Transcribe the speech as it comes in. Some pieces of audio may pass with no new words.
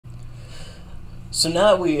So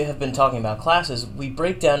now that we have been talking about classes, we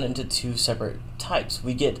break down into two separate types.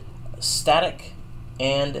 We get static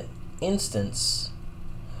and instance.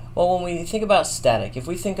 Well, when we think about static, if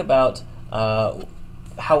we think about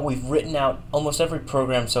how we've written out almost every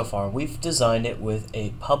program so far, we've designed it with a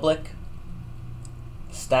public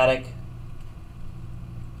static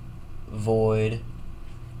void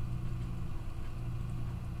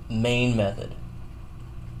main method.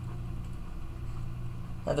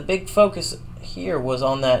 Now the big focus here was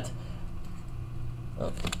on that.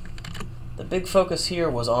 The big focus here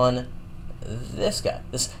was on this guy,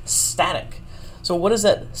 this static. So what does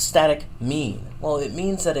that static mean? Well, it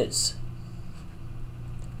means that it's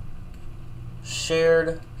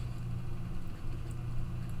shared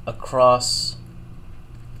across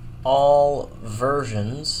all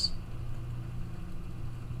versions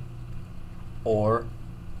or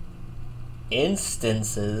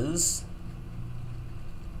instances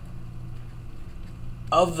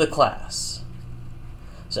of the class.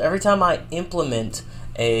 So every time I implement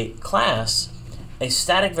a class, a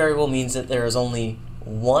static variable means that there is only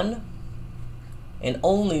one, and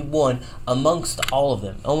only one amongst all of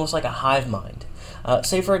them, almost like a hive mind.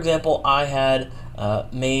 Say for example, I had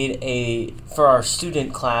made for our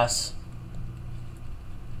student class,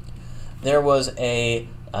 there was a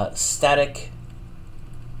static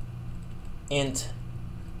int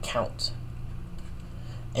count,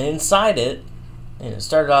 and inside it, and it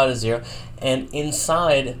started out as 0, and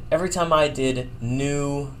inside, every time I did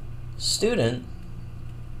new student,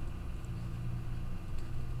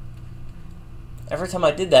 every time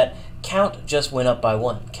I did that, count just went up by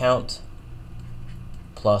 1. Count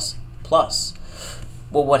plus plus.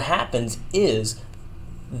 Well, what happens is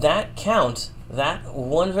that count, that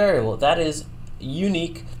one variable, that is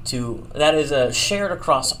unique to, that is shared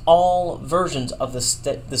across all versions of the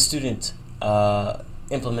student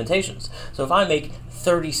implementations. So if I make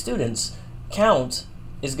 30 students, count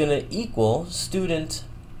is going to equal student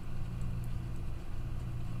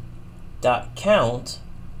dot count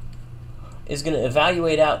is going to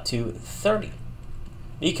evaluate out to 30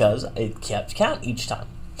 because it kept count each time.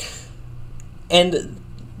 And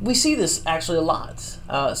we see this actually a lot.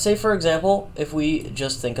 Say for example, if we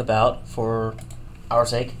just think about, for our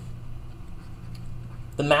sake,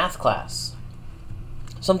 the math class.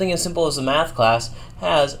 Something as simple as the math class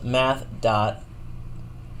has math.py.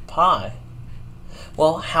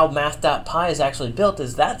 Well, how math.py is actually built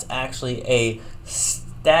is that's actually a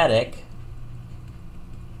static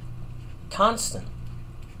constant,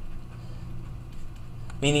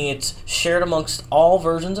 meaning it's shared amongst all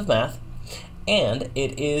versions of math, and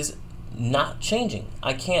it is not changing.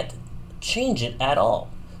 I can't change it at all.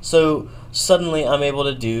 So suddenly I'm able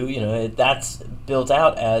to do, that's built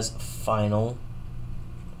out as final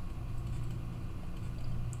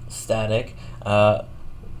static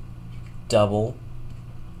double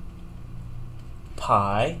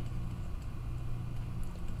pi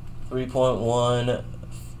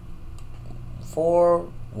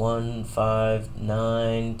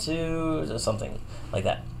 3.141592 or something like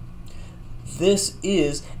that. This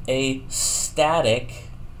is a static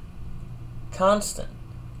constant,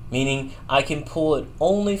 meaning I can pull it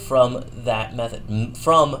only from that method,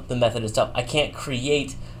 from the method itself. I can't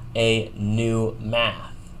create a new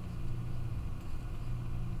math.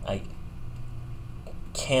 I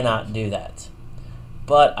cannot do that.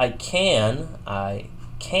 But I can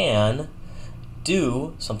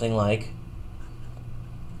do something like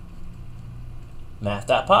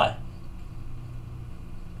math.py.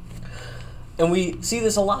 And we see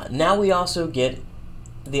this a lot. Now we also get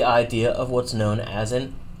the idea of what's known as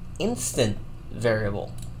an instant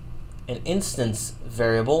variable. An instance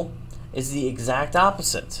variable is the exact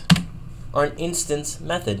opposite, or an instance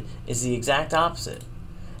method is the exact opposite.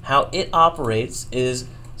 How it operates is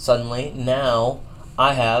suddenly now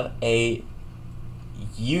I have a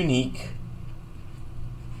unique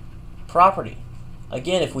property.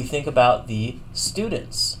 Again, if we think about the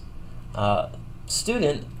students,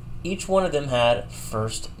 student, each one of them had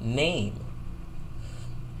first name.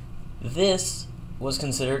 This was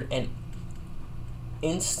considered an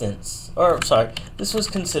instance, or sorry, this was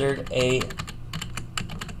considered a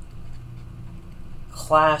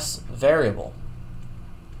class variable.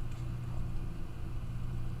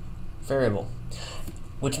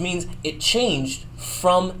 Which means it changed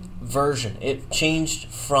from version. It changed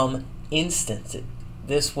from instance.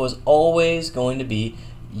 This was always going to be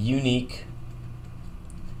unique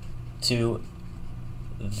to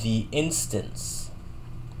the instance.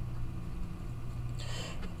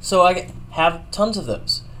 So I have tons of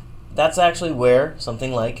those. That's actually where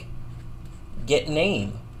something like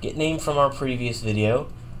getName from our previous video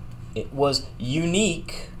It was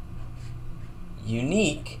unique,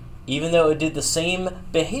 even though it did the same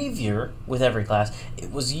behavior with every class.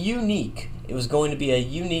 It was unique. It was going to be a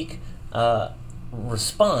unique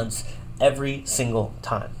response every single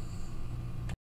time.